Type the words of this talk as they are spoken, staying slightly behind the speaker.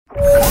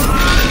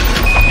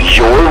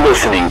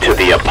listening to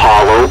the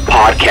Apollo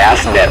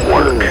Podcast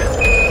Network.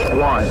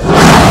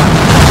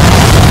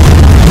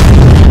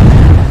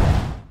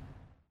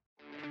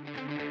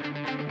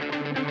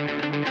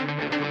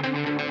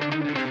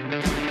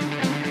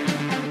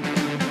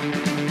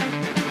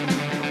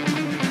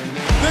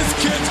 This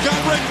kid's got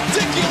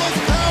ridiculous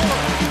power.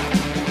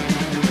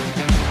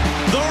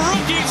 The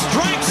rookie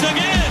strikes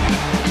again.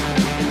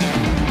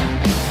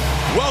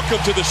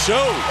 Welcome to the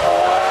show.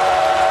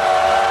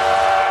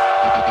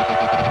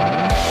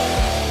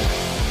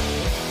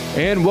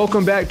 And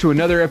welcome back to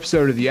another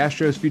episode of the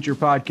Astros Future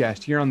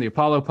Podcast here on the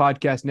Apollo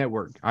Podcast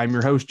Network. I'm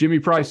your host, Jimmy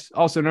Price,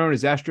 also known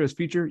as Astros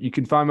Future. You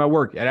can find my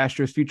work at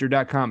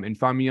astrosfuture.com and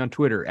find me on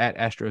Twitter at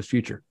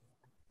astrosfuture.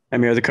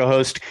 I'm your other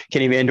co-host,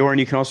 Kenny Van Doren.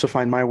 You can also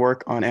find my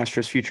work on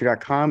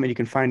astrosfuture.com, and you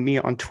can find me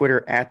on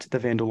Twitter at The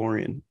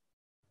Vandalorian.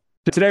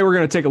 Today, we're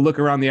going to take a look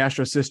around the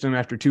Astros system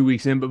after 2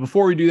 weeks in. But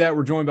before we do that,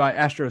 we're joined by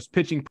Astros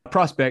pitching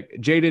prospect,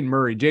 Jayden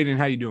Murray. Jayden,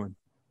 how you doing?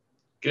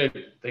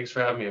 Good. Thanks for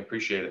having me. I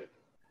appreciate it.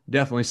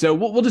 Definitely. So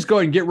we'll just go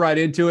ahead and get right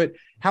into it.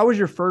 How was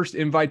your first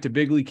invite to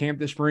Big League Camp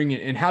this spring,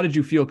 and how did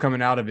you feel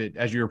coming out of it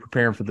as you were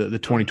preparing for the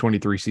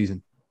 2023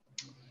 season?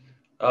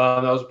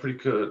 That was pretty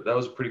good. That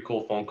was a pretty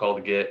cool phone call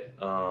to get.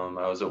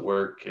 I was at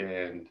work,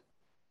 and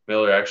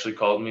Miller actually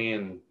called me,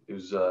 and it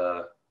was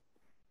I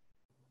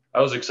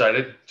was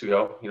excited to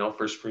go.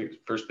 First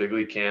Big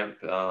League Camp.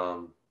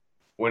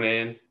 Went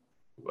in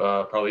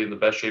probably in the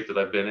best shape that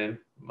I've been in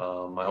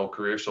my whole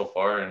career so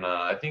far, and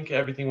I think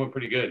everything went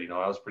pretty good.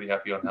 I was pretty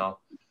happy on how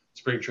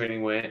spring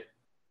training went.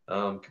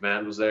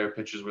 Command was there,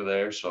 pitches were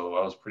there, so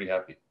I was pretty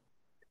happy.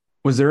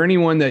 Was there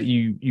anyone that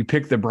you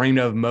picked the brain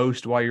of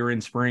most while you were in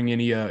spring?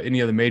 Any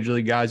of the major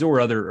league guys or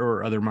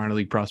other minor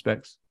league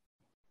prospects?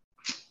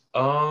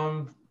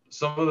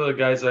 Some of the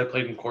guys that I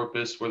played in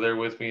Corpus were there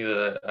with me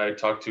that I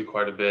talked to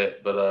quite a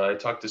bit, but I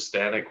talked to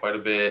Stanek quite a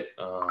bit.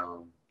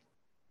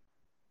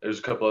 There's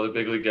a couple other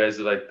big league guys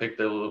that I picked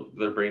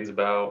their brains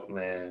about,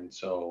 and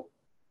so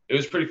it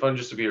was pretty fun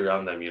just to be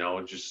around them,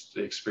 just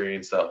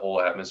experience that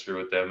whole atmosphere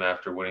with them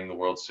after winning the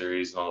World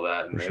Series and all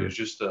that. And It was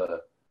just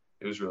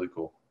it was really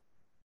cool.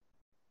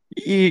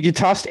 You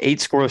tossed 8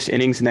 scoreless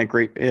innings in that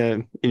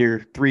in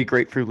your 3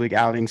 Grapefruit League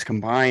outings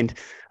combined.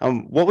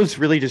 What was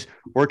really just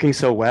working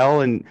so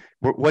well, and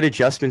what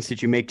adjustments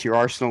did you make to your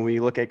arsenal when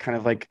you look at kind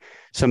of like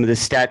some of the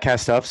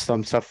StatCast stuff?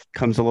 Some stuff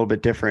comes a little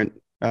bit different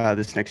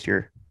this next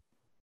year.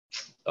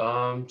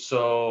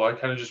 So I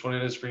kind of just went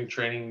into spring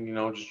training,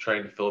 just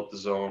trying to fill up the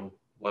zone,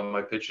 let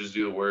my pitches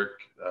do the work.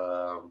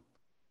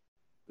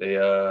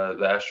 The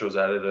Astros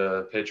added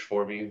a pitch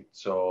for me,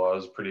 so I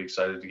was pretty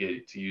excited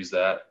to use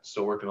that.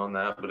 Still working on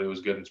that, but it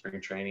was good in spring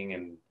training.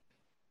 And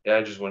yeah,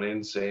 I just went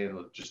in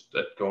saying just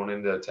going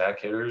into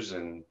attack hitters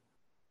and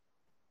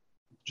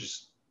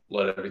just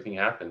let everything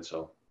happen.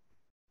 So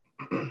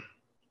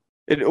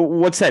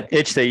what's that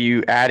pitch that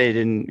you added,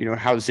 and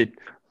how's it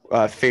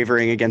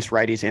favoring against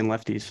righties and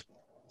lefties?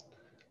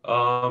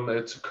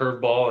 It's a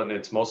curveball, and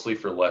it's mostly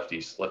for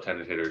lefties,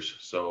 left-handed hitters.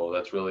 So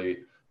that's really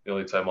the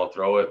only time I'll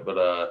throw it. But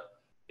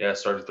I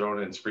started throwing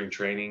it in spring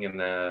training, and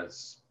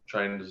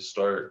trying to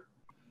start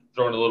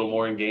throwing a little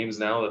more in games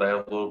now that I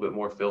have a little bit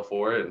more feel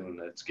for it, and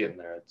it's getting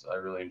there. I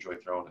really enjoy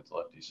throwing it to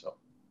lefties.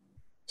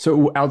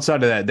 So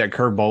outside of that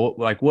curveball,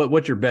 like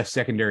what's your best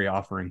secondary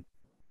offering?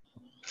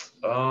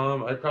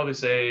 I'd probably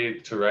say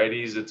to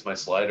righties, it's my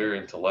slider,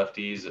 and to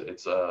lefties,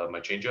 it's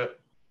my changeup.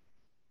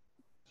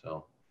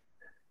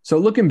 So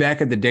looking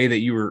back at the day that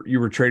you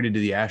were traded to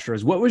the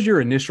Astros, what was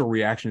your initial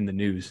reaction in the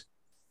news?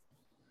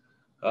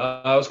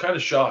 I was kind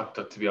of shocked,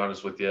 to be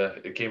honest with you.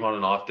 It came on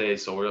an off day,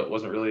 so I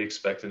wasn't really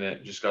expecting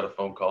it. Just got a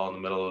phone call in the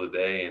middle of the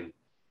day, and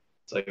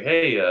it's like,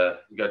 hey,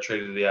 you got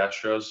traded to the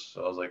Astros.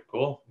 So I was like,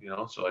 cool,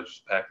 so I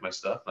just packed my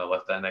stuff, and I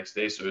left that next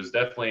day. So it was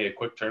definitely a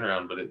quick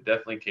turnaround, but it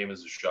definitely came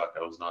as a shock.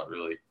 I was not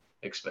really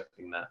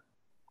expecting that.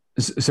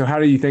 So how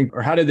do you think,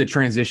 or how did the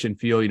transition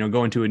feel,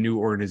 going to a new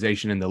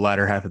organization in the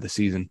latter half of the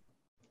season?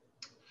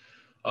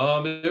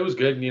 It was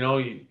good.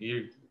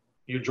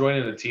 You're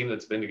joining a team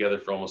that's been together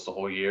for almost a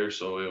whole year,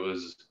 so it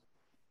was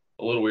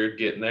a little weird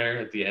getting there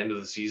at the end of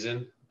the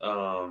season.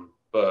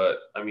 But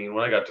I mean,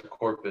 when I got to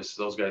Corpus,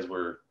 those guys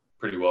were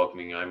pretty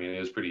welcoming. I mean, it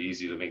was pretty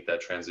easy to make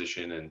that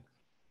transition, and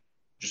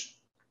just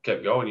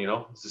kept going.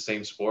 It's the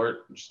same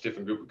sport, just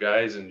different group of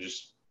guys, and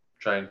just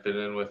try and fit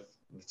in with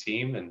the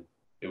team, and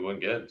it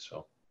went good.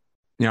 So,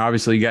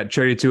 obviously, you got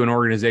traded to an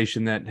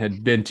organization that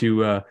had been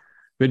to a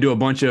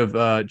bunch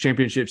of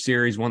championship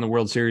series, won the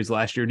World Series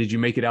last year. Did you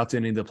make it out to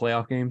any of the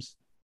playoff games?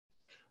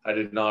 I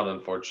did not,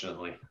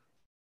 unfortunately.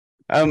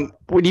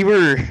 When you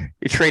were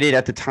traded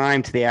at the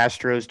time to the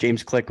Astros,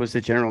 James Click was the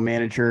general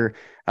manager.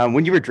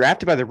 When you were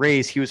drafted by the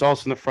Rays, he was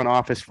also in the front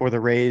office for the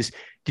Rays.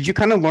 Did you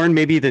kind of learn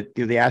maybe that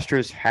the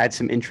Astros had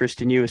some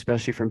interest in you,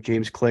 especially from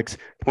James Click's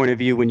point of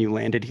view when you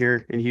landed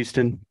here in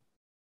Houston?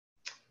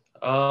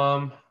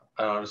 I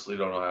honestly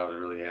don't know how to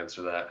really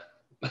answer that.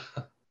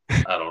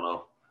 I don't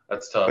know.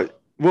 That's tough.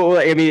 Well,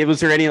 I mean, was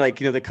there any,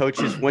 the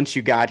coaches, once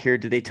you got here,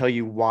 did they tell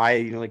you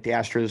why, the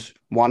Astros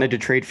wanted to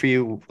trade for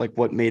you? Like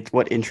what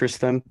interests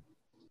them?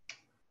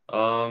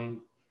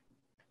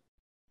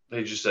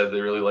 they just said they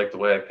really liked the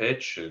way I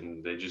pitch,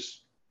 and they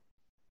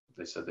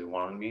said they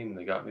wanted me, and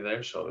they got me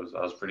there. So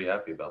I was pretty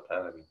happy about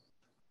that. I mean,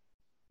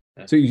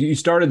 yeah. So you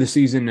started the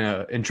season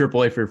in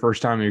AAA for your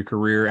first time in your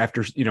career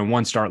after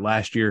one start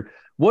last year.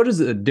 What is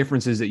the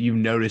differences that you've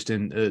noticed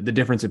in the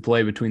difference in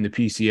play between the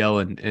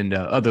PCL and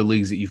other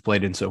leagues that you've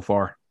played in so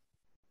far?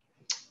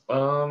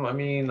 I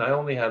mean, I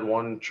only had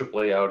one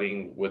AAA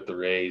outing with the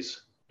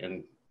Rays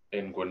in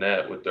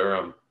Gwinnett with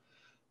Durham.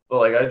 But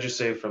like I just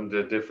say, from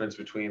the difference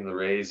between the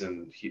Rays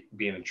and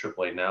being in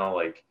AAA now,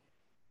 like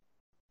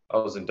I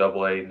was in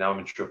AA, now I'm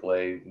in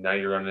AAA. Now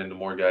you're running into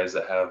more guys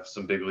that have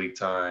some big league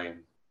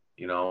time,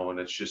 and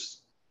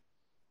it's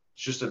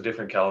just a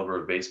different caliber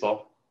of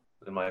baseball,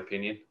 in my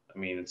opinion. I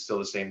mean, it's still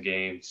the same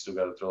game. Still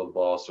got to throw the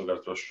ball. Still got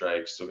to throw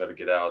strikes. Still got to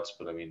get outs.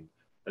 But I mean,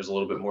 there's a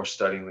little bit more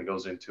studying that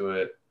goes into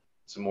it.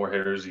 Some more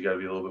hitters you got to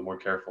be a little bit more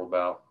careful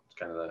about. It's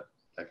kind of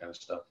that kind of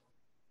stuff.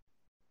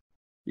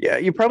 Yeah,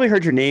 you probably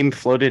heard your name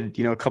floated,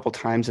 a couple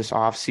times this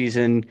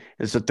offseason,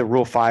 as that the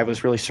Rule 5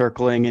 was really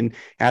circling and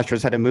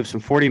Astros had to move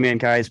some 40-man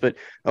guys. But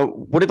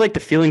what did the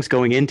feelings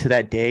going into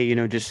that day,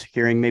 just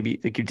hearing maybe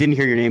like you didn't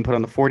hear your name put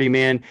on the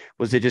 40-man?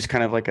 Was it just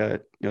kind of like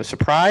a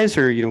surprise,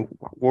 or,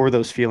 what were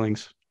those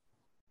feelings?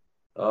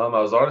 I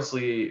was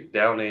honestly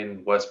down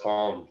in West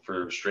Palm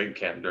for strength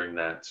camp during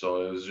that.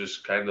 So it was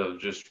just kind of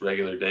just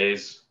regular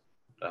days.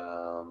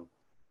 Not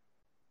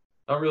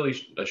really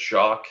a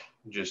shock,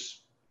 just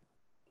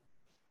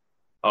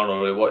I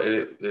don't know.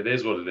 It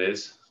is what it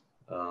is.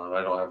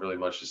 I don't have really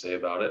much to say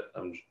about it.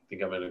 I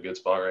think I'm in a good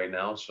spot right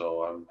now,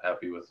 so I'm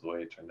happy with the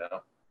way it turned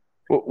out.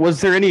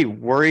 Was there any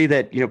worry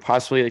that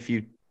possibly if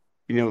you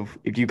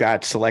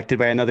got selected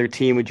by another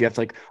team, would you have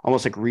to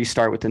almost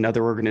restart with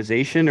another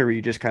organization, or were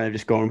you just kind of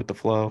just going with the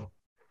flow?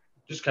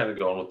 Just kind of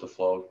going with the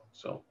flow.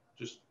 So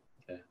just.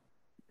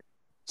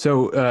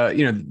 So,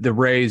 the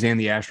Rays and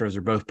the Astros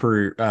are both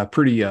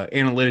pretty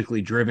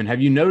analytically driven.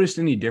 Have you noticed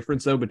any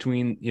difference, though,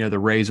 between, the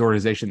Rays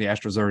organization, the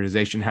Astros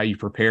organization, how you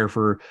prepare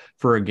for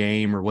a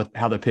game, or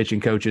how the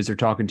pitching coaches are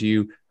talking to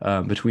you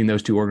between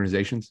those two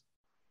organizations?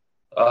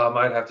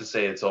 I'd have to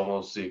say it's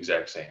almost the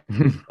exact same.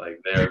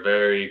 They're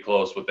very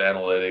close with the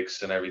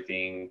analytics and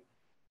everything,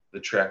 the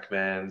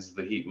TrackMans,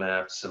 the heat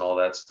maps and all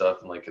that stuff.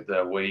 And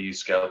the way you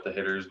scout the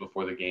hitters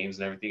before the games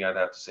and everything, I'd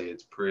have to say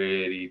it's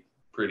pretty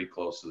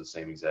close to the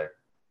same exact.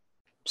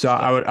 So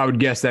I would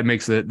guess that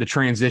makes the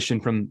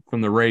transition from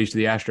the Rays to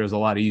the Astros a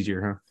lot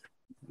easier, huh?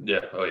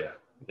 Yeah. Oh yeah.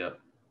 Yeah.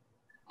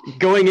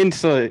 Going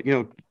into,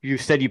 you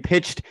said you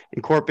pitched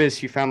in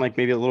Corpus, you found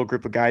maybe a little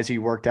group of guys who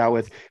you worked out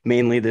with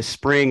mainly this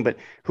spring, but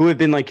who have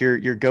been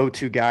your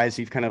go-to guys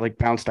you've kind of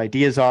bounced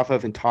ideas off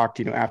of and talked,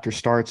 after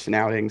starts and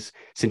outings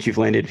since you've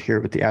landed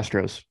here with the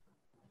Astros?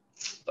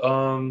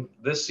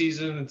 This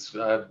season,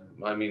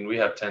 we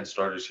have 10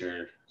 starters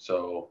here,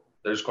 so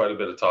there's quite a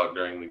bit of talk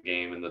during the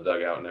game in the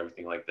dugout and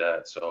everything like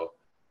that. So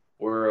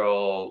we're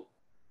all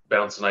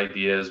bouncing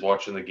ideas,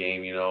 watching the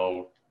game,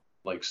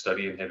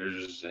 studying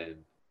hitters, and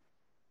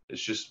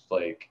it's just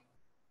I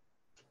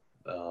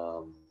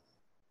don't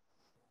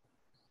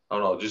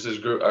know, just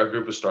our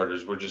group of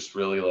starters, we're just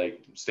really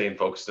staying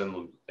focused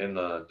in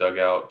the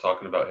dugout,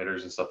 talking about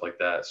hitters and stuff like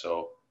that.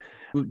 So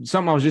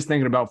something I was just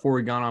thinking about before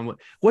we got on,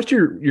 what's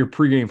your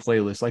pregame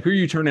playlist? Who are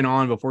you turning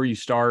on before you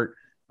start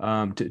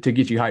to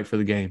get you hyped for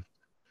the game?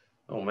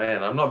 Oh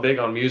man, I'm not big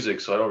on music,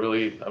 so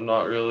I'm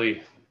not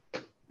really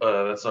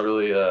that's not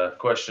really a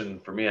question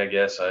for me, I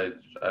guess.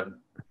 I'm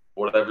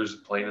whatever's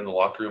playing in the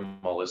locker room,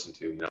 I'll listen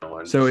to,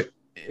 So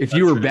if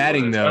you were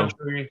batting though,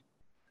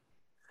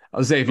 I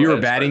would say if you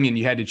were batting and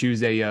you had to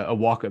choose a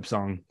walk-up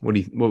song, what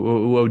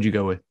would you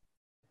go with?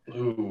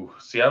 Ooh,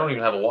 see, I don't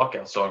even have a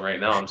walkout song right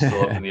now. I'm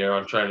still up in the air.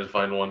 I'm trying to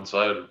find one,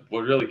 so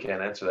really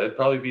can't answer that. It'd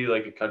probably be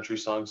a country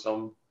song,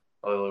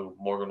 probably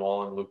Morgan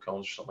Wallen, Luke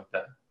Combs, or something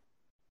like that.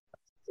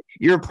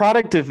 You're a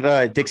product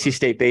of Dixie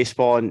State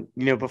baseball, and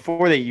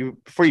before you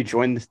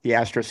joined the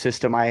Astros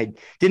system, I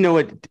didn't know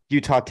what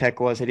Utah Tech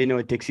was. I didn't know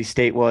what Dixie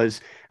State was.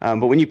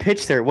 But when you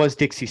pitched there, it was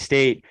Dixie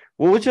State.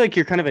 What was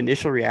your kind of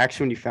initial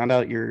reaction when you found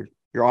out your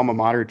alma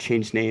mater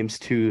changed names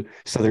to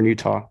Southern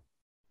Utah,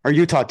 or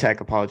Utah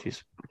Tech?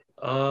 Apologies.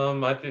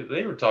 I think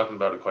they were talking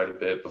about it quite a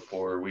bit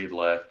before we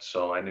left,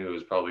 so I knew it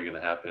was probably going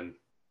to happen,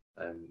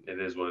 and it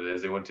is what it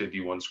is. They went to a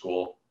D1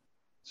 school.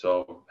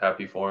 So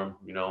happy for him,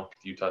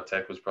 Utah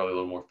Tech was probably a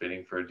little more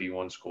fitting for a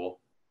D1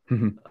 school.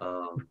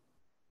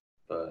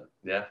 But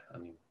yeah,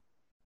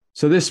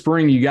 So this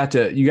spring you got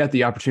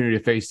the opportunity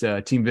to face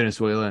Team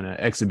Venezuela in an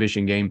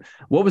exhibition game.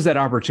 What was that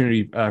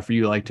opportunity for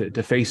you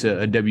to face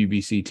a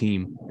WBC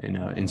team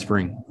in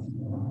spring?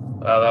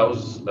 That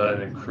was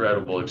an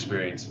incredible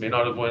experience. May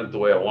not have went the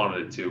way I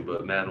wanted it to,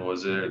 but man,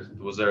 was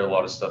there a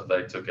lot of stuff that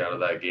I took out of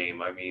that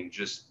game.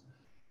 Just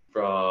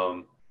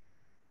from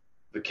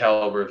the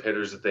caliber of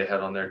hitters that they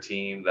had on their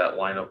team, that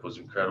lineup was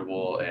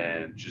incredible,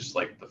 and just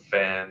the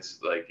fans,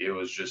 it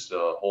was just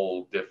a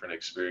whole different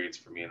experience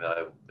for me, and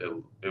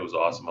it was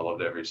awesome. I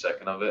loved every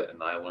second of it,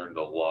 and I learned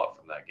a lot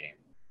from that game.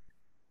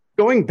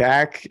 Going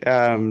back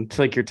to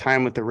like your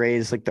time with the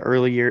Rays, like the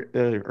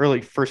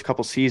early first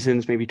couple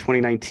seasons, maybe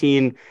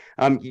 2019,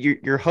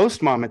 your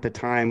host mom at the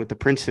time with the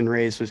Princeton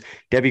Rays was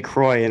Debbie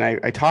Croy. And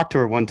I talked to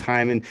her one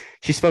time and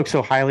she spoke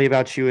so highly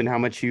about you and how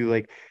much you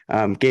like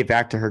gave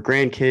back to her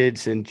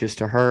grandkids and just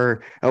to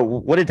her.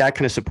 What did that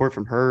kind of support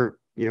from her,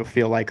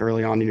 feel like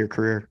early on in your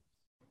career?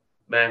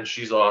 Man,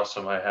 she's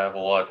awesome. I have a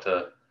lot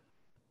to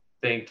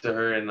thank to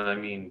her. And I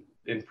mean,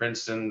 in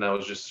Princeton, that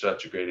was just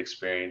such a great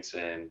experience.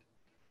 And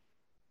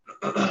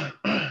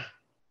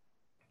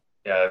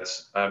yeah,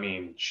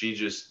 she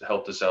just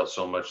helped us out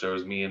so much. There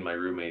was me and my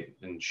roommate,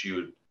 and she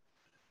would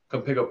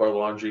come pick up our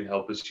laundry and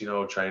help us,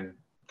 try and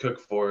cook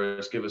for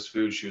us, give us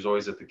food. She was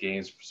always at the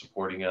games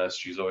supporting us.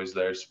 She's always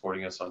there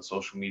supporting us on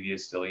social media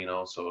still,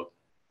 so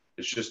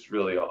it's just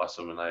really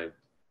awesome. And I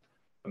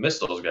miss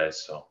those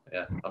guys. So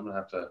yeah, I'm gonna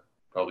have to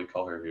probably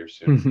call her here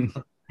soon.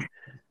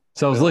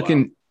 So I was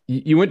looking,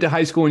 you went to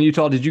high school in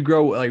Utah. Did you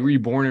were you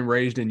born and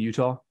raised in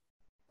Utah?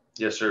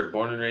 Yes, sir.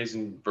 Born and raised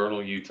in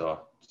Vernal, Utah.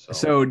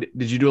 So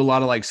did you do a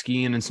lot of like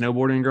skiing and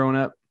snowboarding growing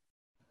up?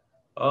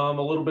 A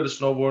little bit of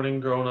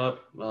snowboarding growing up.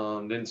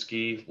 Didn't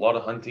ski. A lot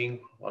of hunting,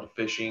 a lot of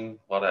fishing,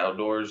 a lot of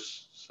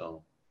outdoors.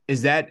 So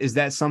is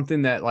that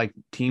something that like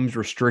teams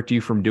restrict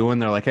you from doing?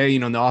 They're like, hey,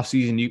 in the off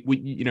season,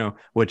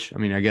 which I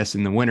mean, I guess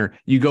in the winter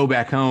you go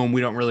back home.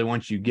 We don't really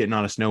want you getting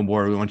on a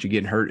snowboard. We want you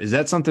getting hurt. Is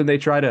that something they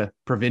try to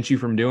prevent you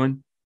from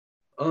doing?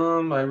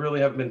 I really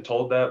haven't been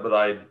told that, but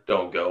I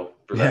don't go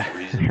for that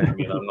reason. I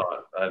mean,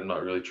 I'm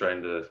not really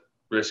trying to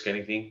risk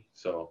anything.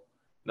 So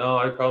no,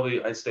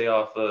 I stay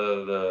off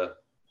the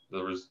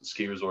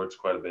ski resorts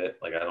quite a bit.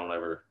 Like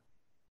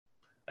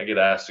I get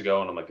asked to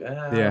go and I'm like,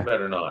 I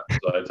better not.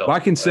 So I tell I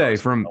can say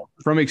from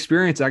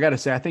experience, I got to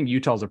say, I think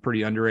Utah's a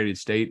pretty underrated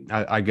state.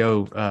 I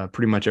go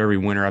pretty much every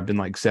winter. I've been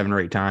like 7 or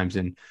 8 times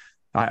and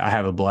I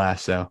have a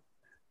blast. So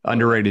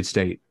underrated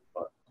state.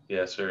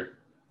 Yes, sir.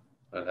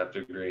 I'd have to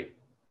agree.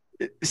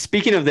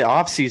 Speaking of the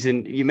off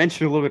season, you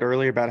mentioned a little bit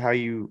earlier about how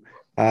you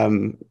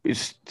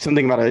it's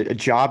something about a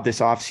job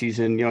this off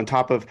season, on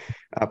top of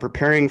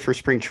preparing for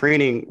spring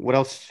training. What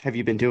else have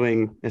you been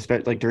doing,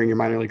 especially like during your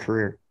minor league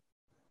career?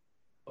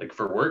 Like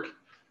for work?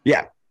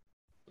 Yeah.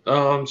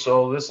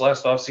 So this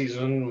last off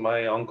season,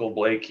 my uncle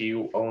Blake, he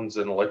owns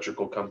an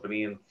electrical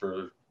company in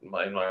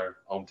my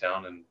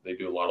hometown, and they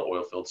do a lot of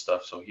oil field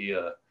stuff. So he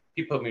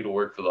put me to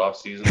work for the off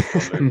season. So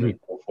I'm very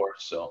grateful for it.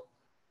 So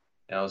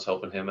yeah, I was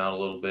helping him out a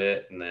little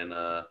bit, and then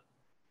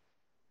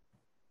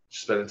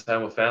spending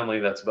time with family.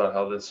 That's about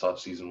how this off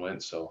season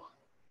went. So.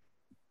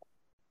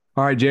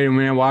 All right, Jayden,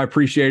 man. Well, I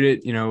appreciate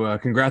it.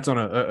 Congrats on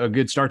a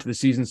good start to the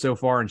season so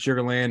far in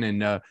Sugar Land,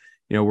 and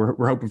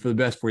we're hoping for the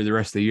best for you the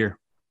rest of the year.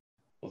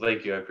 Well,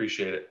 thank you. I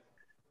appreciate it.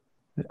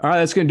 All right,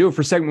 that's going to do it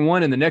for segment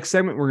 1. In the next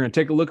segment, we're going to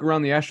take a look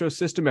around the Astros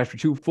system after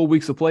 2 full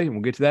weeks of play, and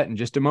we'll get to that in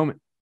just a moment.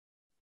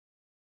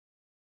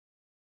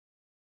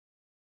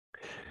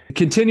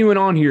 Continuing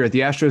on here at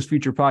the Astros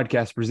Future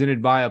Podcast presented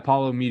by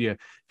Apollo Media. If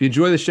you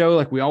enjoy the show,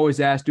 like we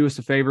always ask, do us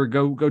a favor,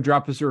 go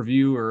drop us a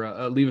review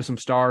or leave us some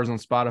stars on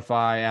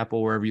Spotify,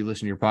 Apple, wherever you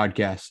listen to your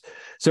podcasts.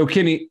 So,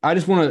 Kenny, I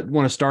just want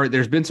to start.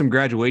 There's been some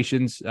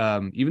graduations,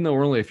 even though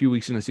we're only a few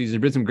weeks in the season.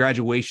 There's been some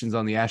graduations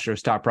on the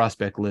Astros top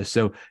prospect list.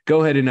 So,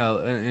 go ahead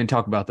and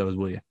talk about those,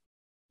 will you?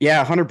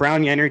 Yeah, Hunter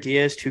Brown, Yainer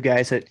Diaz, 2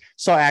 guys that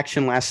saw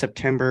action last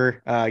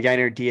September.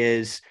 Yainer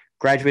Diaz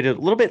graduated a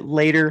little bit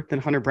later than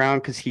Hunter Brown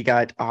because he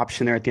got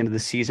option there at the end of the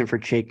season for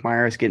Jake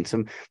Myers, getting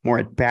some more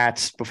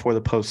at-bats before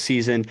the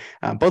postseason.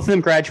 Both of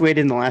them graduated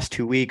in the last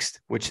 2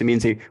 weeks, which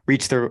means they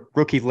reached their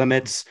rookie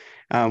limits,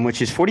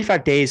 which is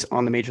 45 days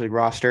on the major league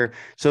roster.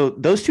 So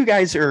those 2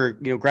 guys are,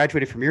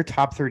 graduated from your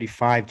top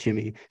 35,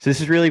 Jimmy. So this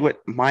is really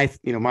what my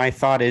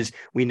thought is.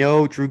 We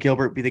know Drew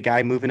Gilbert would be the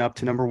guy moving up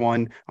to number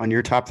 1 on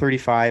your top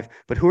 35,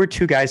 but who are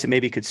 2 guys that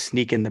maybe could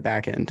sneak in the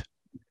back end?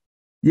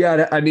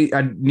 Yeah, I need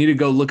to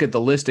go look at the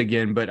list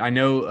again, but I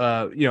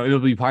know, it'll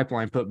be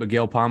Pipeline put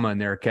Miguel Palma in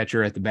there,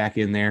 catcher at the back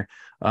end there.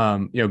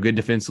 Good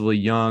defensively,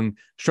 young,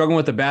 struggling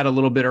with the bat a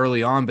little bit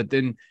early on, but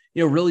then,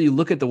 really you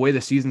look at the way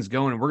the season's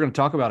going, and we're going to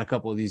talk about a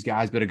couple of these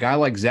guys, but a guy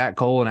like Zach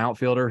Cole, an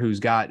outfielder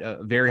who's got a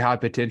very high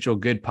potential,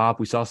 good pop.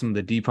 We saw some of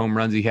the deep home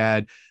runs he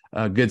had,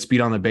 good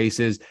speed on the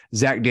bases.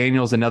 Zach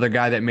Daniels, another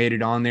guy that made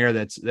it on there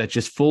that's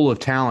just full of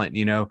talent,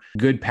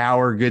 good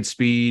power, good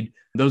speed.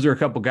 Those are a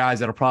couple guys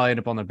that'll probably end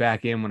up on the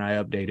back end when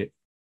I update it.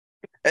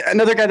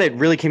 Another guy that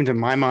really came to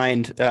my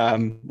mind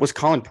was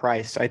Colin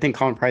Price. I think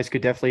Colin Price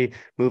could definitely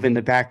move in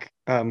the back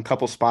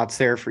couple spots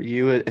there for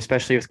you,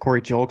 especially with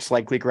Corey Julks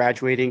likely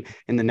graduating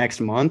in the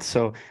next month.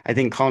 So I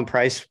think Colin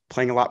Price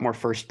playing a lot more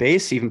first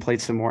base, even played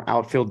some more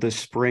outfield this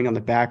spring on the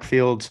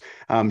backfields,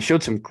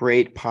 showed some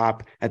great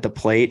pop at the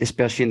plate,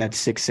 especially in that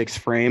 6'6"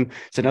 frame.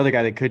 It's another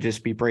guy that could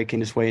just be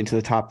breaking his way into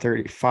the top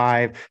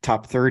 35,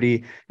 top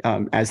 30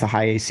 as the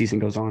high A season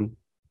goes on.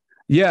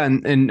 Yeah,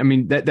 and I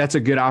mean that's a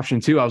good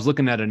option too. I was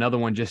looking at another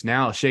one just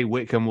now, Shea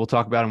Whitcomb. We'll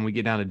talk about him when we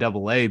get down to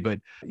Double-A,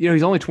 but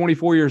he's only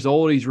 24 years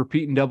old. He's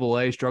repeating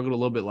Double-A. Struggled a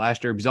little bit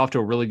last year. He's off to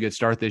a really good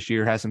start this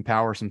year. Has some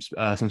power,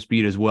 some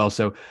speed as well.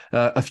 So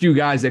a few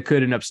guys that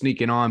could end up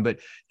sneaking on. But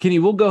Kenny,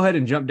 we'll go ahead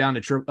and jump down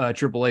to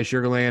Triple-A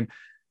Sugar Land.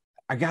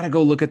 I got to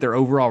go look at their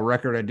overall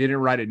record. I didn't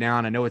write it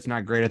down. I know it's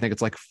not great. I think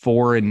it's like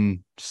 4-7,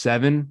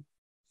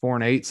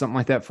 4-8, something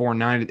like that.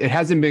 4-9. It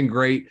hasn't been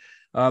great.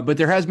 But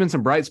there has been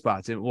some bright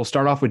spots. We'll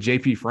start off with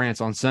JP France.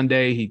 On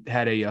Sunday, he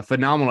had a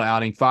phenomenal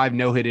outing, 5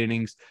 no-hit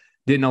innings,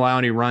 didn't allow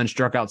any runs,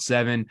 struck out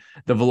 7.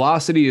 The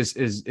velocity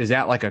is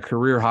at like a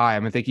career high. I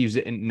mean, I think he was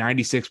in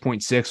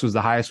 96.6 was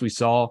the highest we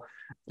saw.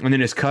 And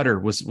then his cutter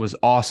was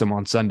awesome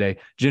on Sunday.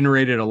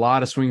 Generated a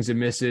lot of swings and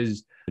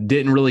misses,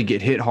 didn't really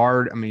get hit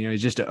hard. I mean, it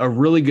was just a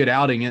really good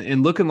outing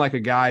and looking like a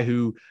guy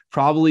who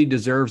probably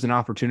deserves an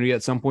opportunity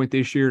at some point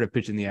this year to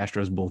pitch in the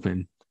Astros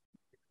bullpen.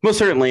 Most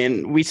certainly,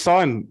 and we saw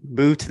him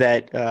move to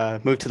the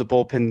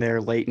bullpen there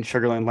late in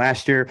Sugar Land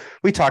last year.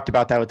 We talked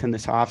about that with him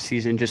this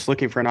offseason, just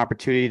looking for an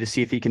opportunity to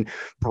see if he can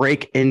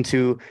break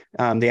into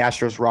the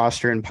Astros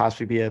roster and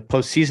possibly be a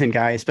postseason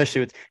guy,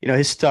 especially with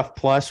his Stuff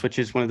Plus, which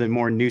is one of the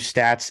more new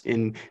stats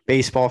in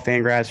baseball.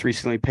 Fangraphs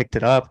recently picked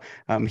it up.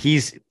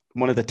 He's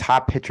one of the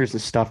top pitchers in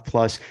Stuff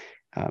Plus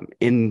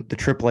in the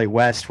AAA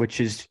West, which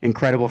is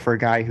incredible for a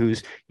guy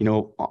who's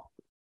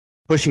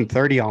pushing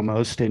 30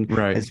 almost, and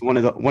as one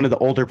of the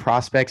older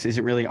prospects,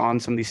 isn't really on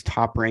some of these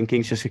top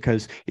rankings just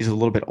because he's a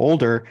little bit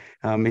older.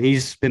 And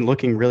he's been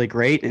looking really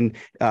great. And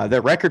the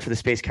record for the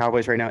Space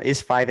Cowboys right now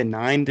is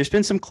 5-9. There's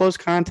been some close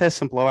contests,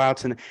 some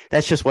blowouts, and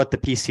that's just what the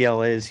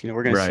PCL is.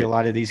 We're going to see a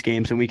lot of these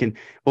games, and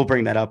we'll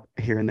bring that up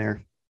here and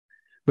there.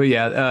 But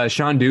yeah,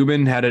 Sean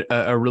Dubin had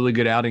a really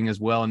good outing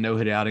as well, a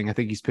no-hit outing. I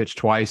think he's pitched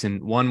twice,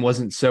 and one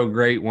wasn't so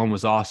great, one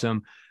was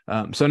awesome.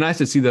 So nice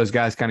to see those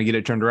guys kind of get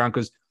it turned around,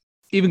 because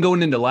even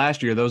going into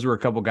last year, those were a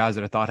couple guys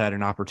that I thought had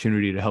an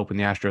opportunity to help in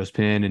the Astros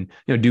pen. And,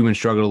 Dubin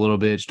struggled a little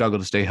bit,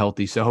 struggled to stay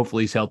healthy. So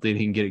hopefully he's healthy and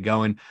he can get it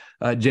going.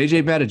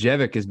 JJ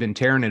Matijevic has been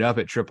tearing it up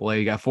at AAA.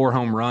 He got 4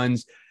 home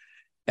runs.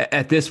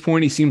 At this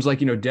point, he seems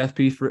like, a depth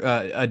piece for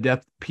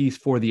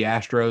the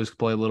Astros,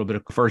 play a little bit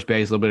of first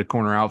base, a little bit of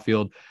corner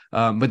outfield.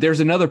 But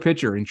there's another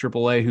pitcher in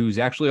AAA who's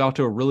actually off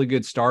to a really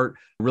good start.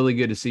 Really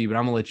good to see. But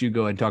I'm going to let you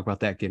go ahead and talk about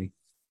that, Kenny.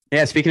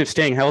 Yeah, speaking of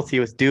staying healthy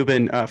with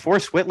Dubin,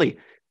 Forrest Whitley,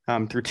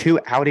 through 2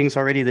 outings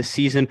already this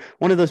season,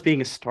 one of those being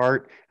a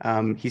start.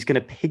 He's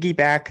going to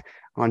piggyback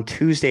on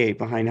Tuesday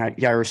behind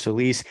Yair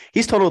Solis.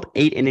 He's totaled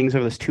 8 innings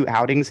over those 2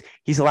 outings.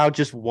 He's allowed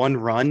just 1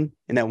 run,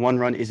 and that 1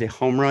 run is a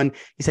home run.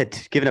 He's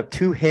given up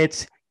 2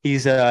 hits.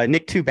 He's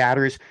nicked 2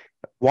 batters,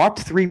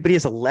 walked 3, but he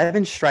has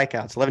 11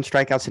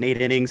 strikeouts in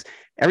 8 innings.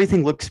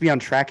 Everything looks to be on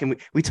track. And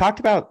we talked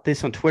about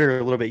this on Twitter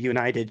a little bit, you and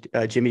I did,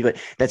 Jimmy, but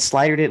that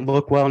slider didn't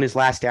look well in his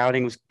last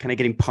outing, was kind of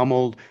getting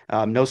pummeled,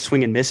 no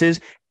swing and misses.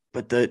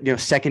 But the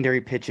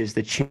secondary pitches,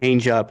 the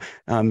changeup,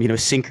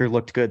 sinker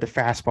looked good. The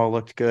fastball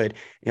looked good.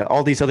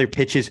 All these other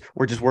pitches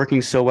were just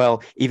working so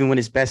well. Even when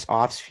his best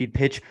off-speed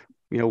pitch,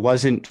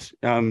 wasn't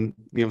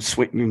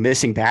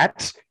missing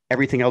bats.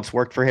 Everything else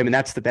worked for him, and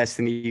that's the best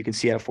thing that you can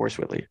see out of Forrest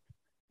Whitley.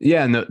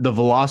 Yeah, and the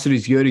velocity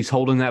is good. He's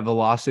holding that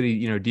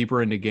velocity,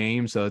 deeper into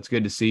games, so it's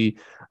good to see.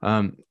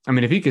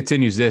 If he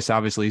continues this,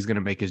 obviously he's going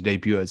to make his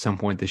debut at some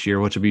point this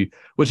year, which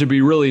would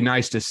be really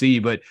nice to see.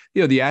 But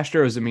the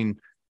Astros,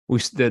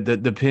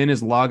 the pen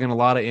is logging a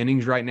lot of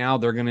innings right now.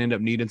 They're going to end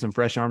up needing some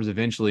fresh arms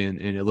eventually, and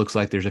it looks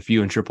like there's a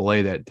few in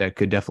AAA that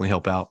could definitely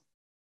help out.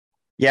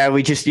 Yeah,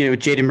 we just,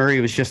 Jayden Murray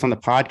was just on the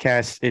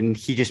podcast, and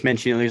he just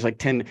mentioned, there's like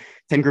 10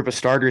 group of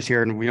starters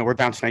here, and we're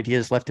bouncing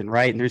ideas left and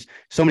right, and there's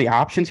so many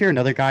options here.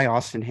 Another guy,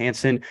 Austin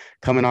Hansen,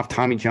 coming off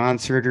Tommy John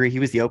surgery. He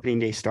was the opening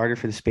day starter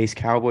for the Space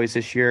Cowboys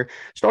this year.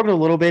 Struggled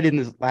a little bit in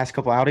the last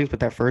couple outings, but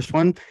that first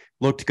one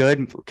looked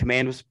good.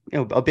 Command was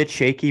a bit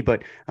shaky,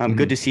 but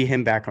good to see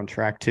him back on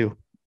track too.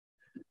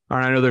 All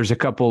right, I know there's a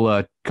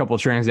couple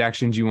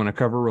transactions you want to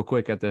cover real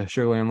quick at the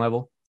Sugar Land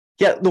level.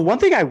 Yeah, the one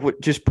thing I would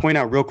just point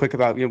out real quick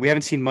about, we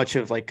haven't seen much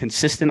of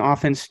consistent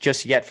offense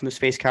just yet from the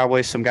Space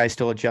Cowboys. Some guys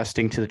still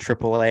adjusting to the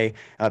AAA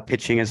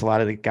pitching as a lot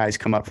of the guys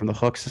come up from the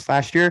hooks this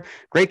last year.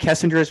 Greg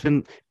Kessinger has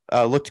been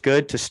looked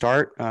good to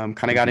start. Kind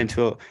of got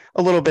into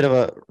a little bit of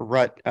a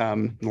rut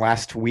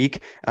last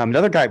week.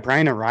 Another guy,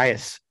 Brian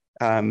Arias,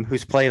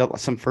 who's played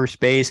some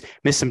first base,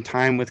 missed some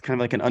time with kind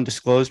of like an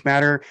undisclosed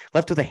matter,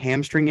 left with a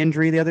hamstring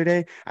injury the other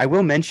day. I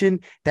will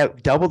mention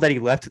that double that he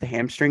left with a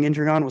hamstring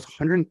injury on was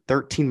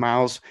 113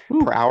 miles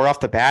per hour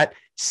off the bat.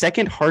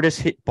 Second hardest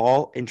hit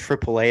ball in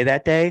AAA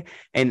that day.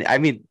 And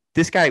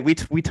this guy, we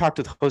talked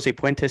with Jose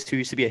Puentes, who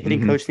used to be a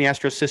hitting coach in the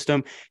Astros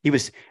system. He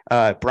was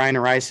Brian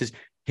Arias's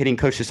hitting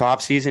coach this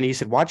offseason. He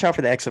said, watch out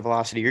for the exit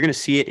velocity. You're going to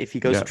see it if he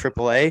goes to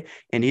AAA,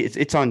 and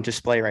it's on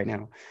display right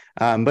now.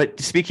 But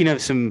speaking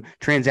of some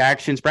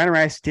transactions, Brian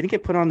Arias didn't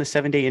get put on the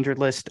 7-day injured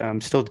list.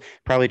 Still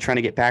probably trying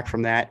to get back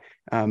from that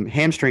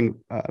hamstring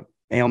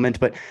ailment.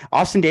 But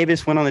Austin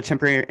Davis went on the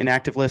temporary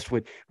inactive list,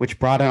 which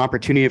brought an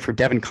opportunity for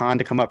Devin Kahn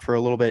to come up for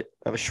a little bit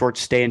of a short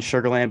stay in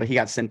Sugarland, but he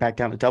got sent back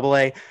down to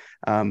AA.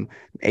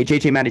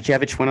 JJ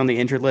Matijevic went on the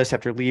injured list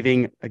after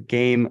leaving a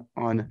game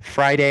on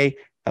Friday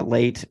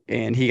late,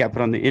 and he got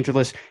put on the injured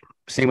list.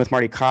 Same with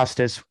Marty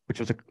Costas, which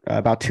was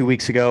about 2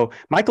 weeks ago.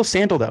 Michael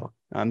Sandel, though,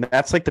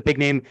 that's like the big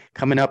name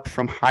coming up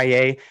from High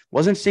A.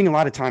 Wasn't seeing a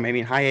lot of time. I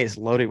mean, High A is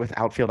loaded with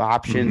outfield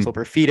options.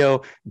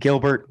 Loperfido,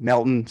 Gilbert,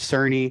 Melton,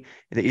 Cerny.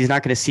 He's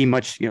not going to see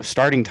much,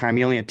 starting time.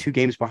 He only had 2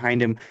 games behind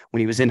him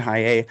when he was in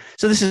High A.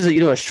 So this is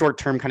a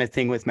short-term kind of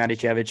thing with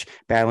Matijevic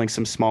battling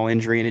some small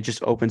injury, and it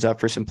just opens up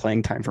for some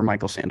playing time for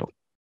Michael Sandel.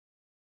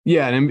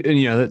 Yeah,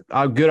 and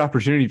a good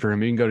opportunity for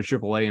him. He can go to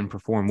AAA and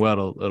perform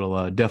well.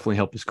 It'll definitely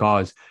help his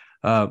cause.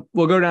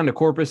 We'll go down to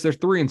Corpus. They're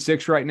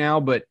 3-6 right now,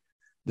 but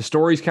the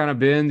story's kind of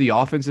been the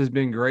offense has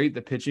been great.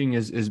 The pitching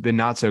has been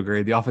not so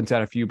great. The offense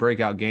had a few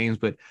breakout games,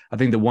 but I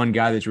think the one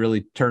guy that's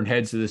really turned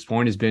heads to this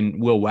point has been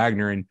Will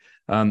Wagner. And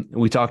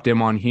we talked to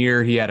him on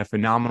here. He had a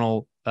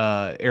phenomenal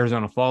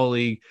Arizona Fall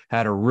League,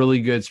 had a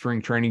really good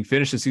spring training,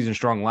 finished the season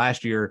strong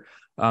last year,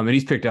 and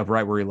he's picked up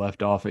right where he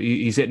left off.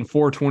 He's hitting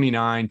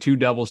 .429, 2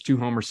 doubles, 2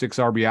 homers, 6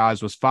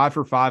 RBIs, was 5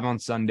 for 5 on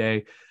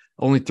Sunday.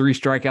 Only 3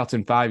 strikeouts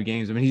in 5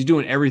 games. I mean, he's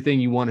doing everything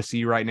you want to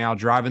see right now,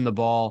 driving the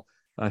ball,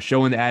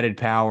 showing the added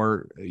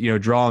power,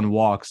 drawing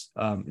walks.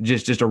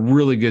 Just a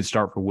really good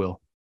start for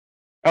Will.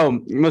 Oh,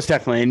 most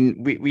definitely.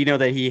 And we know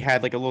that he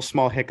had like a little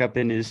small hiccup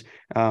in his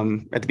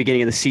at the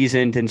beginning of the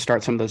season, didn't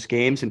start some of those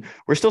games. And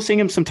we're still seeing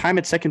him some time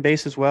at second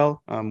base as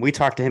well. We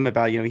talked to him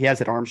about, he has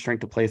that arm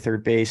strength to play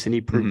third base, and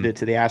he proved it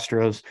to the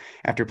Astros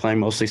after playing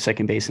mostly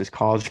second base in his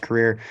college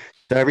career.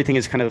 So everything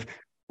is kind of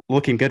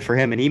looking good for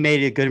him, and he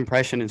made a good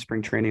impression in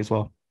spring training as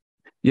well.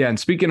 Yeah, and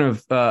speaking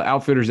of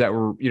outfitters that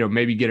were,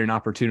 maybe get an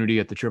opportunity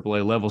at the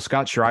AAA level,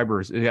 Scott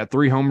Schreiber's got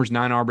 3 homers,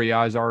 9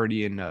 RBIs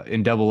already in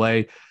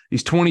AA.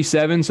 He's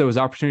 27, so his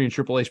opportunity in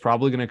AAA is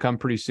probably going to come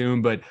pretty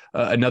soon. But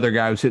another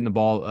guy who's hitting the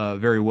ball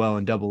very well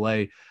in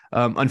AA.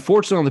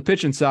 Unfortunately, on the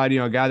pitching side,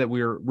 a guy that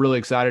we were really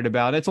excited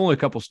about. It's only a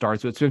couple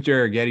starts, but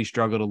Spencer Arrighetti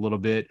struggled a little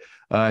bit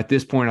at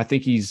this point. I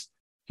think he's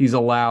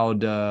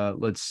allowed,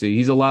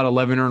 he's allowed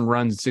 11 earned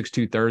runs and 6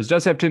 2/3.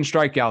 Does have 10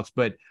 strikeouts,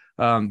 but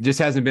just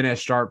hasn't been as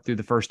sharp through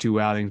the first 2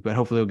 outings, but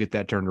hopefully he'll get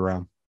that turned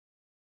around.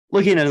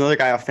 Looking at another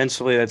guy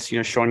offensively that's,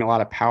 showing a lot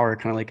of power,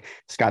 kind of like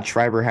Scott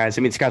Schreiber has.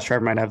 I mean, Scott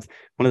Schreiber might have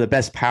one of the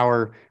best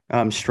power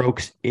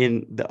strokes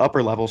in the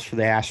upper levels for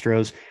the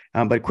Astros.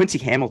 But Quincy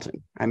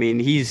Hamilton, I mean,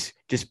 he's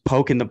just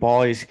poking the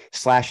ball. He's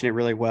slashing it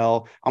really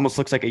well. Almost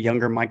looks like a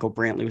younger Michael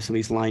Brantley with some of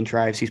these line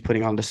drives he's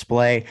putting on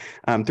display.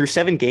 Through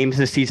 7 games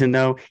this season,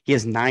 though, he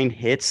has 9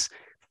 hits.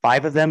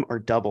 5 of them are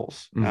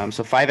doubles.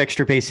 So 5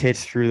 extra base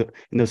hits in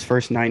those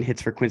first 9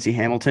 hits for Quincy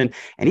Hamilton.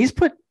 And he's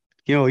put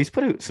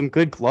some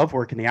good glove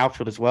work in the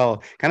outfield as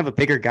well. Kind of a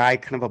bigger guy,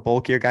 kind of a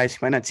bulkier guy. So you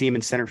might not see him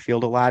in center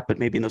field a lot, but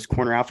maybe in those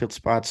corner outfield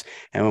spots.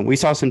 And we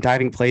saw some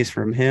diving plays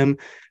from him.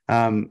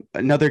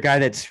 Another guy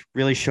that's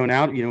really shown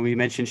out, we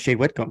mentioned Shea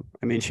Whitcomb.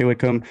 I mean, Shea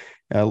Whitcomb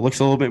looks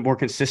a little bit more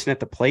consistent at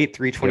the plate,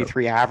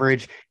 323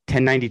 average,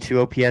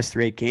 1092 OPS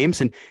through 8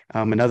 games. And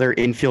another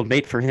infield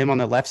mate for him on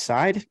the left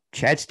side,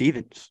 Chad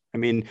Stevens. I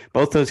mean,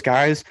 both those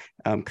guys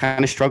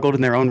kind of struggled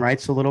in their own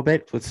rights a little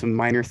bit with some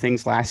minor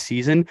things last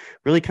season,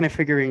 really kind of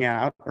figuring it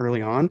out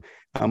early on.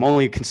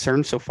 Only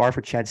concern so far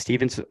for Chad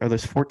Stevens are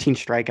those 14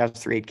 strikeouts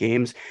through 8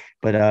 games,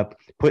 but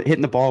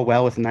hitting the ball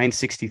well with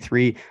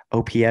 963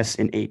 OPS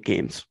in 8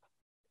 games.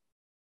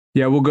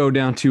 Yeah, we'll go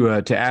down to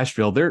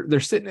Asheville. They're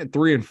sitting at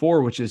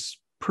 3-4, which is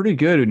pretty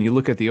good when you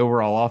look at the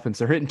overall offense.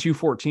 They're hitting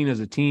 214 as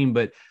a team,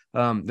 but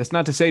that's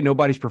not to say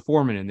nobody's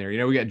performing in there.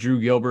 We got Drew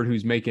Gilbert,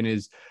 who's making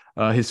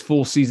his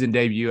full season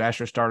debut.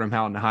 Astros started him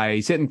out in the high.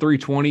 He's hitting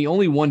 320,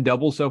 only 1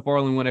 double so far,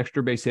 only 1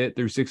 extra base hit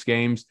through 6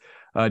 games.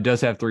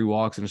 Does have 3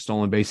 walks and a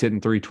stolen base, hitting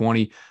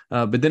 320.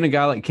 But then a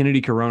guy like Kennedy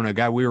Corona, a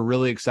guy we were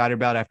really excited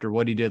about after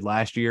what he did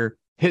last year,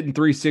 hitting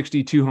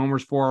 360, 2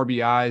 homers, 4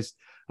 RBIs.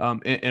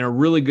 And a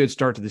really good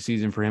start to the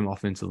season for him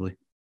offensively.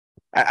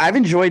 I've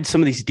enjoyed some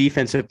of these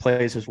defensive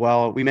plays as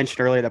well. We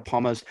mentioned earlier that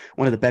Palma's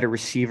one of the better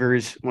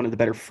receivers, one of the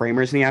better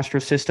framers in the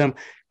Astros system.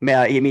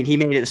 I mean, he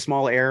made a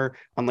small error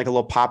on like a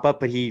little pop-up,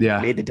 but he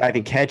made the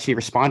diving catch. He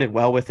responded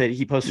well with it.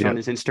 He posted on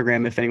his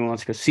Instagram if anyone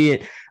wants to go see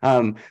it.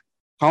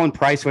 Colin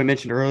Price, who I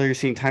mentioned earlier,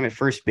 seeing time at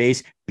first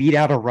base, beat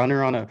out a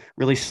runner on a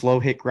really slow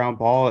hit ground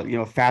ball,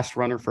 a fast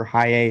runner for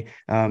High A,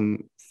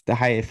 the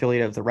High A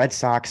affiliate of the Red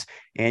Sox.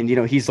 And,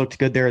 he's looked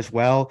good there as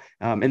well.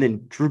 And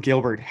then Drew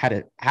Gilbert had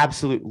an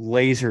absolute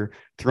laser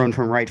thrown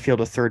from right field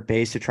to third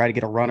base to try to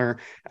get a runner.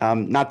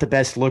 Not the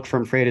best look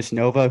from Freitas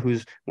Nova,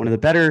 who's one of the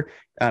better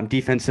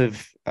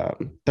defensive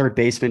third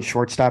baseman,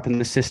 shortstop in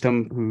the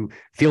system, who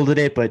fielded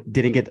it but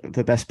didn't get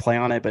the best play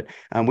on it. But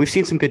we've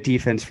seen some good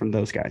defense from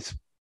those guys.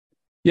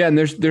 Yeah, and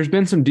there's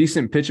been some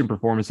decent pitching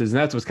performances,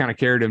 and that's what's kind of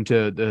carried him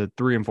to the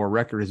 3-4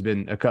 record. Has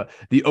been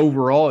the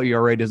overall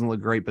ERA doesn't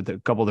look great, but a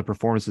couple of the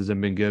performances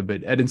have been good.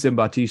 But Edinson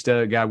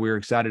Bautista, a guy we were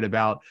excited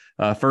about,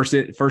 first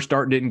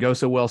start didn't go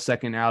so well.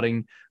 Second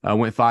outing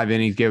went 5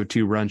 innings, gave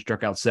 2 runs,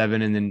 struck out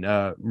 7, and then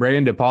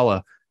Rayan De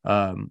Paula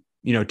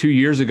 2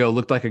 years ago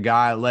looked like a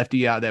guy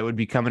lefty out that would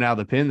be coming out of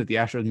the pen that the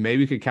Astros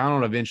maybe could count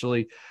on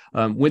eventually.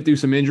 Went through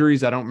some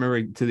injuries. I don't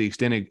remember to the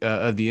extent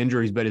of the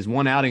injuries, but his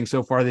one outing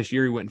so far this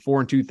year, he went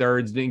 4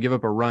 2/3, didn't give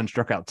up a run,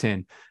 struck out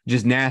 10.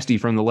 Just nasty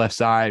from the left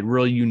side,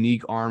 really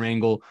unique arm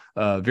angle,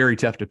 very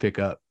tough to pick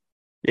up.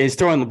 He's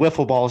throwing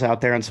wiffle balls out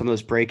there on some of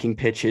those breaking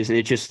pitches, and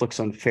it just looks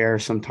unfair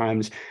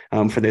sometimes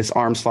for this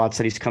arm slots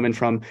that he's coming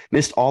from.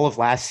 Missed all of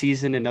last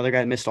season. Another guy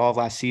that missed all of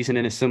last season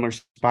in a similar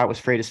spot was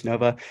Freitas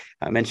Nova.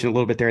 I mentioned a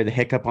little bit there the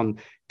hiccup on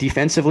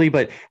defensively,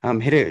 but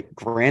hit a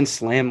grand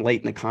slam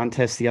late in the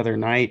contest the other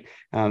night.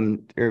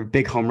 Or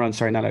big home run,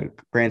 sorry, not a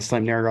grand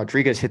slam. Nery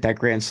Rodriguez hit that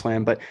grand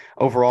slam, but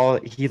overall,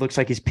 he looks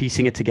like he's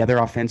piecing it together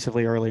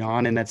offensively early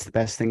on, and that's the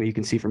best thing that you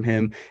can see from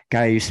him.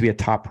 Guy who used to be a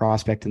top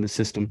prospect in the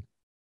system.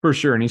 For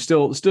sure. And he's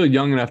still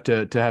young enough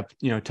to have,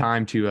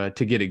 time to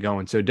get it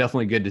going. So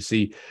definitely good to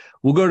see.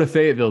 We'll go to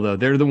Fayetteville though.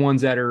 They're the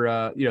ones that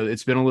are,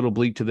 it's been a little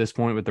bleak to this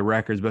point with the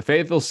records, but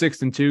Fayetteville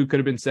 6-2, could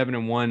have been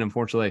 7-1.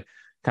 Unfortunately,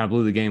 kind of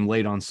blew the game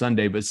late on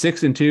Sunday, but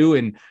 6-2.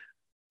 And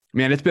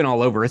man, it's been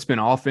all over. It's been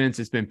offense.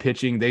 It's been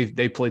pitching.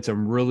 They played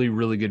some really,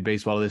 really good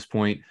baseball at this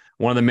point.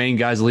 One of the main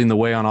guys leading the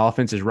way on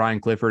offense is Ryan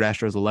Clifford,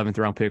 Astros 11th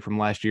round pick from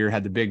last year,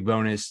 had the big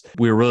bonus.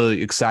 We were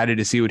really excited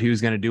to see what he was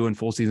going to do in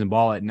full season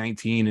ball at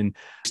 19 and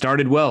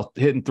started well,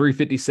 hitting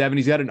 357.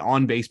 He's got an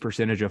on-base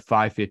percentage of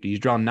 550. He's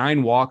drawn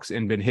 9 walks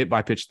and been hit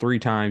by pitch 3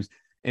 times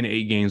in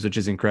 8 games, which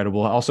is incredible.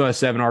 Also has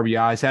 7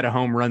 RBIs, had a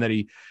home run that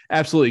he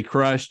absolutely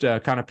crushed,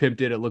 kind of pimped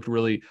it. It looked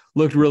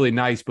really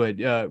nice, but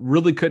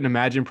really couldn't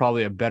imagine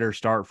probably a better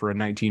start for a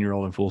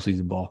 19-year-old in full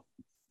season ball.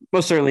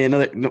 Most certainly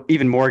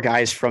even more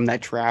guys from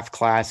that draft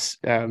class,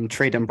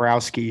 Trey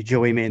Dombrowski,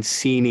 Joey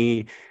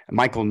Mancini,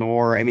 Michael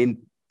Knorr. I mean,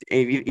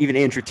 even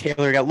Andrew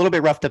Taylor got a little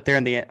bit roughed up there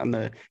on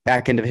the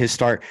back end of his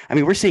start. I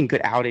mean, we're seeing good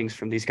outings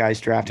from these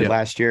guys drafted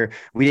last year.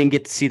 We didn't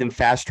get to see them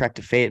fast track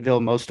to Fayetteville,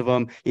 most of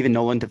them, even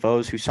Nolan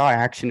DeVos, who saw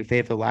action in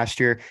Fayetteville last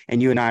year.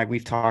 And you and I,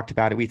 we've talked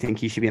about it. We think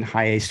he should be in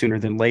high A sooner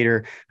than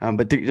later.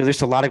 But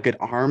there's a lot of good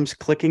arms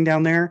clicking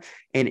down there.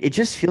 And it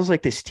just feels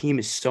like this team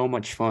is so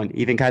much fun.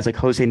 Even guys like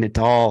Jose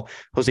Nadal,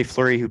 Jose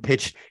Fleury, who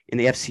pitched in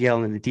the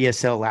FCL and the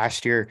DSL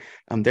last year,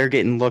 they're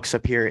getting looks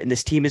up here. And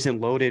this team isn't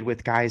loaded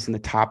with guys in the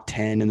top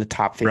 10 and the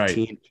top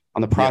 15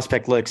 on the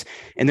prospect looks.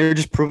 And they're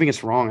just proving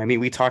us wrong. I mean,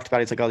 we talked about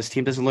it. It's like, oh, this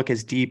team doesn't look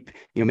as deep.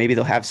 Maybe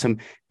they'll have some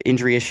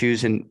injury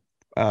issues and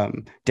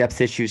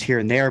depth issues here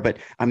and there, but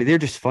I mean, they're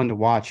just fun to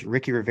watch.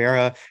 Ricky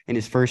Rivera in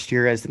his first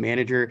year as the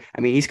manager,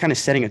 I mean, he's kind of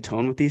setting a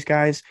tone with these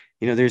guys.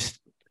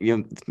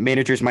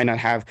 Managers might not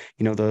have,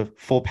 the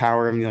full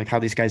power of like how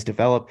these guys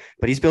develop,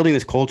 but he's building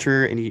this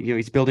culture and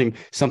he's building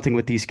something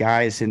with these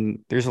guys. And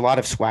there's a lot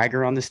of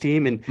swagger on this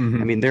team. And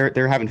I mean,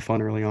 they're having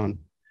fun early on.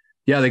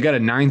 Yeah. They got a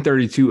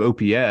 932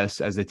 OPS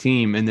as a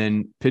team. And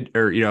then,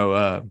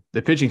 the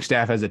pitching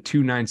staff has a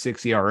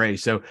 2.96 ERA.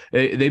 So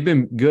they've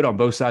been good on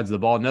both sides of the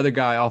ball. Another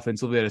guy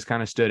offensively that has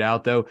kind of stood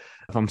out though,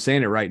 if I'm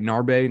saying it right,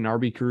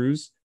 Narby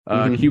Cruz,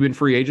 Cuban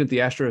free agent, the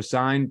Astros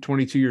signed,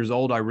 22 years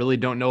old. I really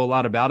don't know a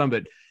lot about him,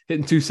 but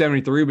hitting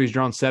 273, but he's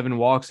drawn 7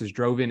 walks, has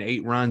drove in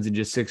 8 runs in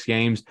just 6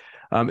 games.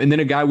 And then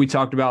a guy we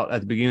talked about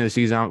at the beginning of the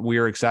season, we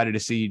were excited to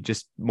see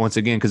just once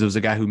again, because it was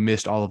a guy who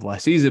missed all of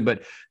last season,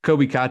 but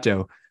Kobe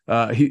Kato,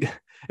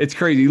 it's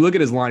crazy. You look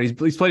at his line.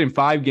 He's played in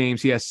 5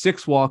 games. He has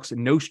 6 walks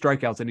and no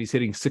strikeouts, and he's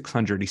hitting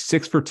 600. He's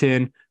 6 for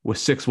 10 with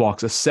 6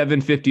 walks, a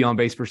 750 on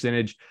base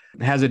percentage,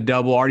 has a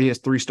double, already has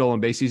 3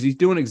 stolen bases. He's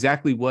doing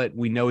exactly what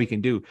we know he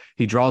can do.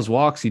 He draws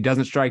walks, he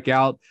doesn't strike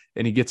out,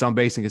 and he gets on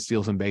base and can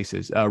steal some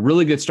bases.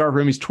 Really good start for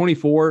him. He's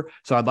 24,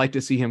 so I'd like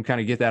to see him kind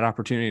of get that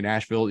opportunity in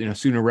Asheville,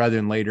 sooner rather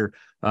than later.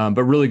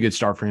 But really good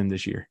start for him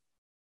this year.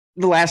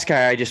 The last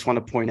guy I just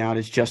want to point out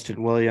is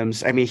Justin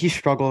Williams. I mean, he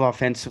struggled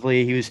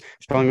offensively. He was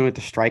struggling with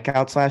the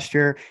strikeouts last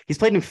year. He's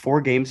played in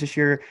 4 games this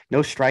year, no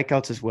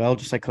strikeouts as well,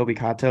 just like Kobe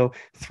Kato,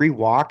 3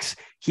 walks.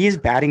 He is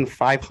batting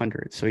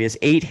 .500. So he has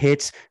 8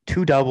 hits,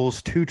 2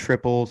 doubles, 2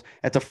 triples.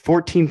 That's a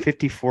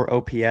 1454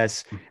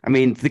 OPS. I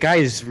mean, the guy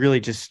is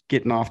really just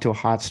getting off to a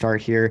hot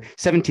start here.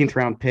 17th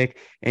round pick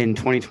in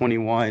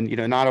 2021,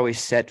 not always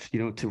set,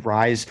 to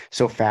rise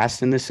so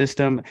fast in the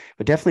system,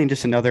 but definitely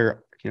just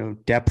another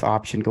depth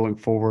option going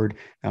forward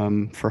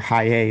for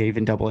high A,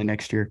 even double A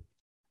next year.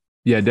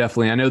 Yeah,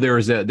 definitely. I know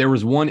there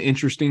was one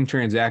interesting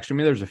transaction. I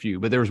mean, there's a few,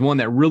 but there was one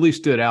that really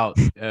stood out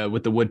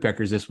with the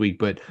Woodpeckers this week,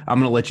 but I'm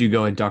going to let you go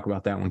ahead and talk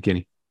about that one,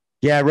 Kenny.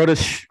 Yeah, I wrote a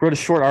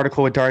short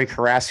article with Dari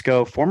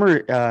Carrasco,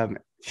 former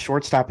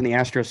shortstop in the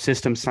Astros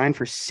system, signed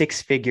for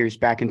 6 figures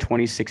back in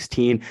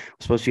 2016. Was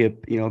supposed to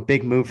be a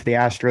big move for the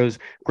Astros.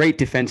 Great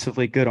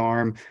defensively, good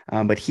arm,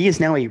 but he is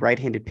now a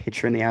right-handed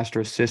pitcher in the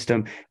Astros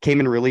system. Came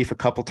in relief a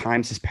couple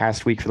times this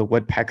past week for the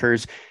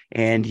Woodpeckers,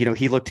 and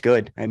he looked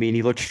good. I mean,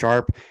 he looked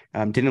sharp.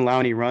 Didn't allow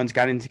any runs.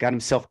 Got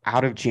himself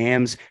out of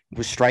jams.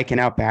 Was striking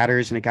out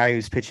batters, and a guy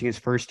who's pitching his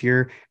first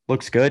year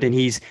looks good. And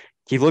he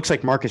looks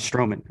like Marcus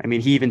Stroman. I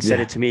mean, he even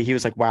said it to me. He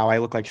was like, wow, I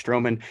look like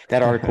Stroman.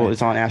 That article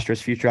is on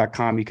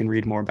astrosfuture.com. You can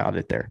read more about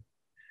it there.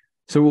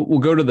 So we'll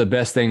go to the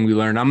best thing we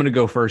learned. I'm going to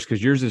go first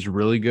because yours is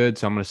really good.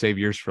 So I'm going to save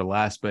yours for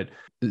last. But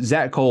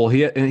Zach Cole,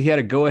 he had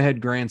a go-ahead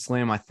grand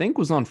slam, I think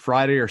was on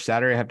Friday or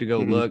Saturday. I have to go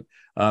look.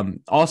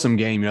 Awesome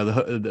game. You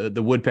know,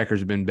 the Woodpeckers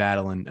have been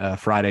battling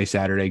Friday,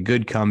 Saturday.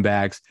 Good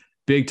comebacks.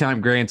 Big time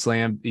grand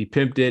slam. He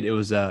pimped it. It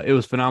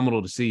was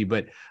phenomenal to see.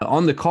 But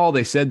on the call,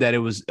 they said that it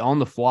was on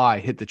the fly,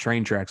 hit the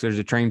train tracks. There's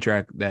a train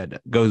track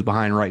that goes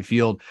behind right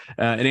field.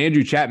 And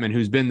Andrew Chapman,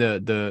 who's been the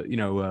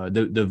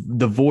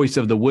voice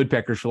of the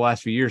Woodpeckers for the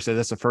last few years, said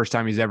that's the first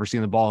time he's ever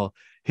seen the ball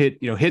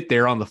hit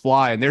there on the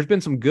fly. And there's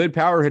been some good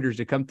power hitters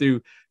to come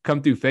through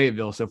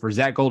Fayetteville. So for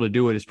Zach Cole to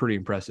do it is pretty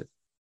impressive.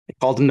 They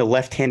called him the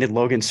left-handed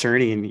Logan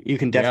Cerny, and you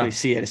can definitely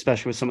see it,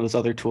 especially with some of those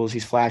other tools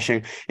he's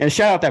flashing. And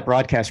shout out that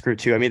broadcast crew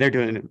too. I mean, they're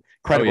doing an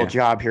incredible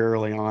job here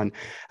early on.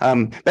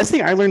 Best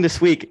thing I learned this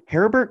week: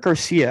 Herbert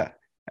Garcia,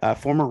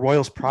 former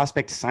Royals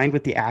prospect, signed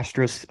with the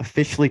Astros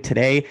officially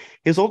today.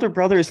 His older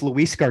brother is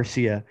Luis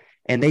Garcia,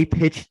 and they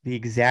pitched the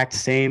exact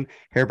same.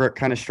 Herbert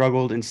kind of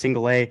struggled in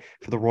single A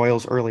for the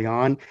Royals early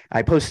on.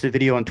 I posted a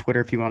video on Twitter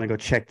if you want to go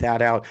check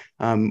that out.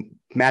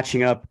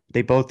 Matching up,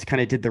 they both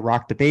kind of did the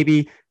rock the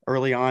baby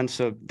early on,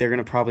 so they're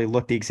going to probably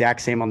look the exact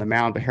same on the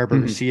mound, but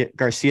Herbert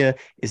Garcia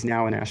is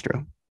now an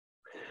Astro.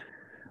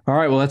 All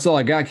right, well, that's all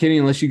I got, Kenny,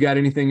 unless you got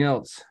anything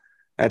else.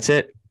 That's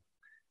it.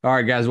 All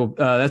right, guys. Well,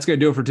 that's going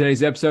to do it for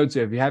today's episode.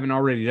 So if you haven't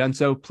already done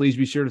so, please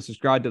be sure to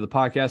subscribe to the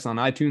podcast on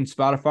iTunes,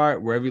 Spotify,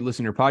 wherever you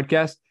listen to your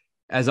podcast.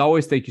 As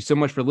always, thank you so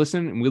much for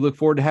listening, and we look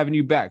forward to having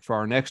you back for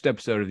our next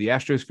episode of the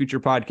Astros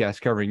Future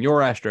Podcast covering your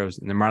Astros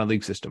in the minor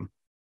league system.